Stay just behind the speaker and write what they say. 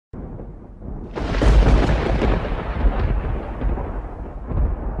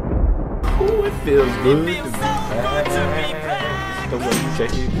it feels good to be back. The way you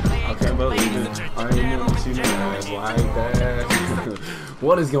check it, I can't believe it. I ain't never seen an ass like that.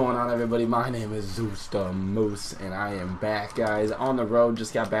 What is going on, everybody? My name is Zeus the Moose, and I am back, guys. On the road,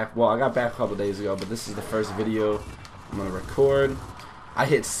 just got back. Well, I got back a couple days ago, but this is the first video I'm gonna record. I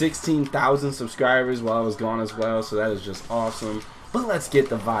hit 16,000 subscribers while I was gone as well, so that is just awesome. But let's get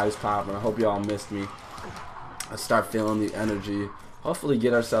the vibes popping. I hope y'all missed me. Let's start feeling the energy. Hopefully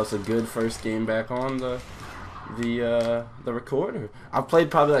get ourselves a good first game back on the recorder. I've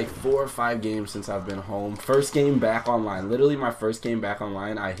played probably like 4 or 5 games since I've been home. First game back online. Literally my first game back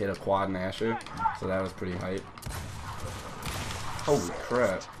online, I hit a quad Nasher, so that was pretty hype. Holy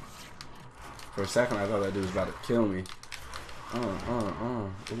crap. For a second I thought that dude was about to kill me. Ooh.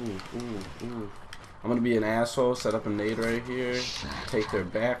 I'm gonna be an asshole, set up a nade right here, take their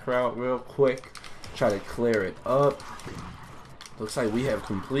back route real quick, try to clear it up. Looks like we have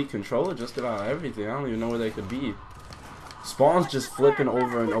complete control of just about everything. I don't even know where they could be. Spawn's just flipping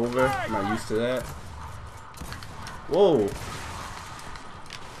over and over. I'm not used to that. Whoa.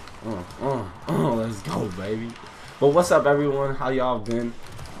 Let's go, baby. But what's up, everyone? How y'all been?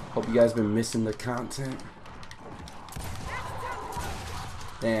 Hope you guys been missing the content.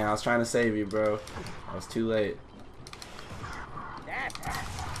 Damn, I was trying to save you, bro. I was too late.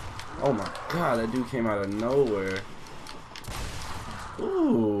 Oh my god, that dude came out of nowhere.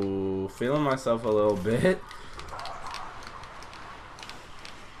 Ooh, feeling myself a little bit.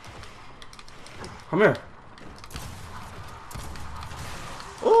 Come here.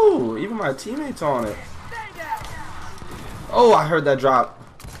 Ooh, even my teammates on it. Oh, I heard that drop.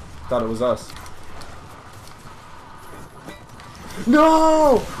 Thought it was us.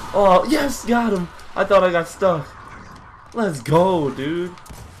 No! Oh, yes, got him. I thought I got stuck. Let's go, dude.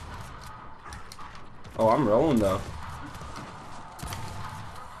 Oh, I'm rolling, though.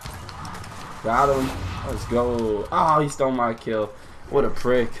 Got him. Let's go. Oh, he stole my kill. What a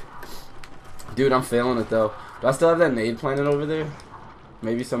prick. Dude, I'm feeling it, though. Do I still have that nade planted over there?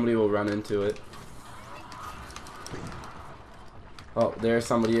 Maybe somebody will run into it. Oh, there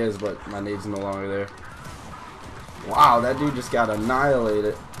somebody is, but my nade's no longer there. Wow, that dude just got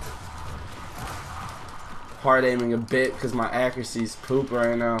annihilated. Hard aiming a bit because my accuracy's poop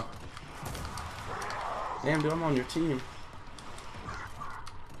right now. Damn, dude, I'm on your team.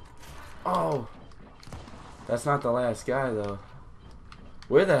 Oh, that's not the last guy, though.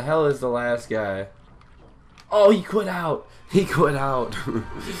 Where the hell is the last guy? Oh, he quit out. He quit out.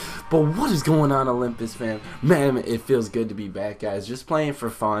 But what is going on, Olympus fam? Man, it feels good to be back, guys. Just playing for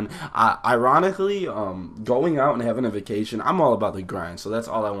fun. Ironically, going out and having a vacation, I'm all about the grind, so that's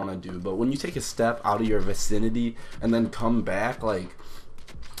all I want to do. But when you take a step out of your vicinity and then come back, like,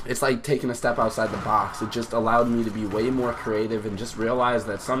 it's like taking a step outside the box. It just allowed me to be way more creative and just realize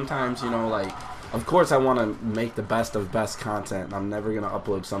that sometimes, you know, like, of course I want to make the best of best content, and I'm never going to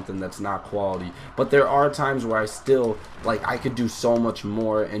upload something that's not quality. But there are times where I still, like, I could do so much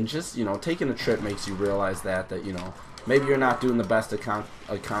more, and just, you know, taking a trip makes you realize that, you know, maybe you're not doing the best a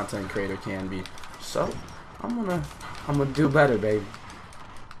content creator can be. So, I'm gonna do better, baby.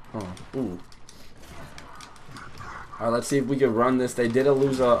 Oh, ooh. Alright, let's see if we can run this. They did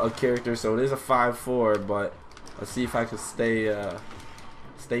lose a character, so it is a 5-4, but let's see if I can stay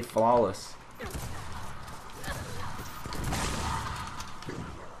flawless.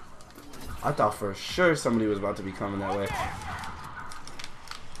 I thought for sure somebody was about to be coming that way.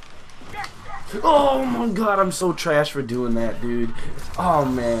 Oh my god, I'm so trash for doing that, dude. Oh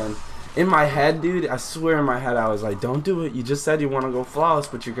man. In my head, dude, I swear in my head I was like, don't do it. You just said you want to go flawless,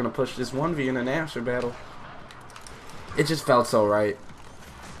 but you're going to push this 1v in an answer battle. It just felt so right.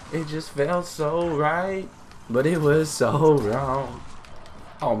 It just felt so right, but it was so wrong.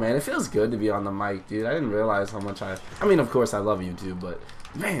 Oh man, it feels good to be on the mic, dude. I didn't realize how much I mean, of course I love YouTube, but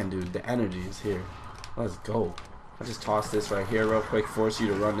man, dude, the energy is here. Let's go. I just toss this right here real quick, force you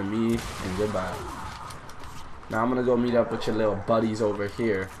to run to me, and goodbye. Now I'm gonna go meet up with your little buddies over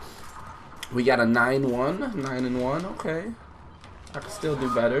here. We got a 9-1, 9-1. Okay, I can still do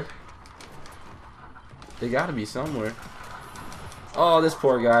better. They gotta be somewhere. Oh, this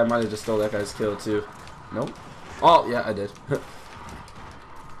poor guy might have just stole that guy's kill too. Nope. Oh yeah, I did.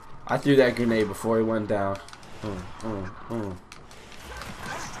 I threw that grenade before he went down.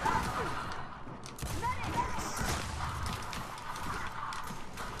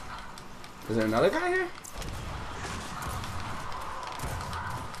 Is there another guy here?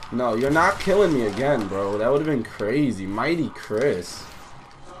 No, you're not killing me again, bro. That would have been crazy. Mighty Chris.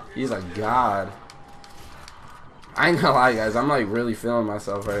 He's a god. I ain't gonna lie, guys. I'm like really feeling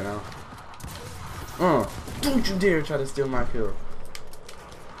myself right now. Don't you dare try to steal my kill.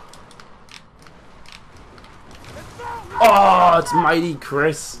 Oh, it's Mighty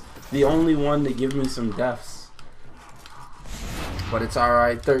Chris, the only one to give me some deaths. But it's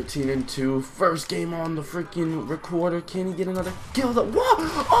alright. 13-2. First game on the freaking recorder. Can he get another kill? Whoa!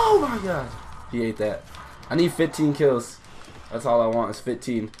 Oh my god. He ate that. I need 15 kills. That's all I want is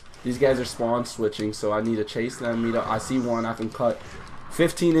 15. These guys are spawn switching, so I need to chase them. Meet up. I see one. I can cut.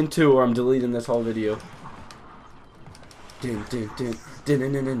 15-2 or I'm deleting this whole video.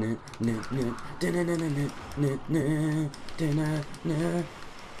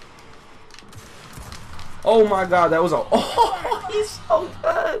 Oh my god, that was a... Oh, he's so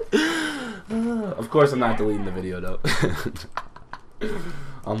good. Of course I'm not deleting the video though.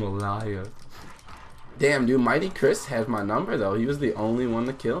 I'm a liar. Damn, dude, Mighty Chris has my number though. He was the only one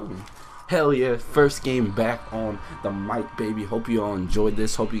to kill me. Hell yeah, first game back on the mic, baby. Hope you all enjoyed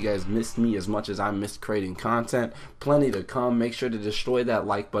this. Hope you guys missed me as much as I missed creating content. Plenty to come. Make sure to destroy that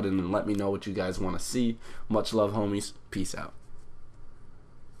like button and let me know what you guys want to see. Much love, homies. Peace out.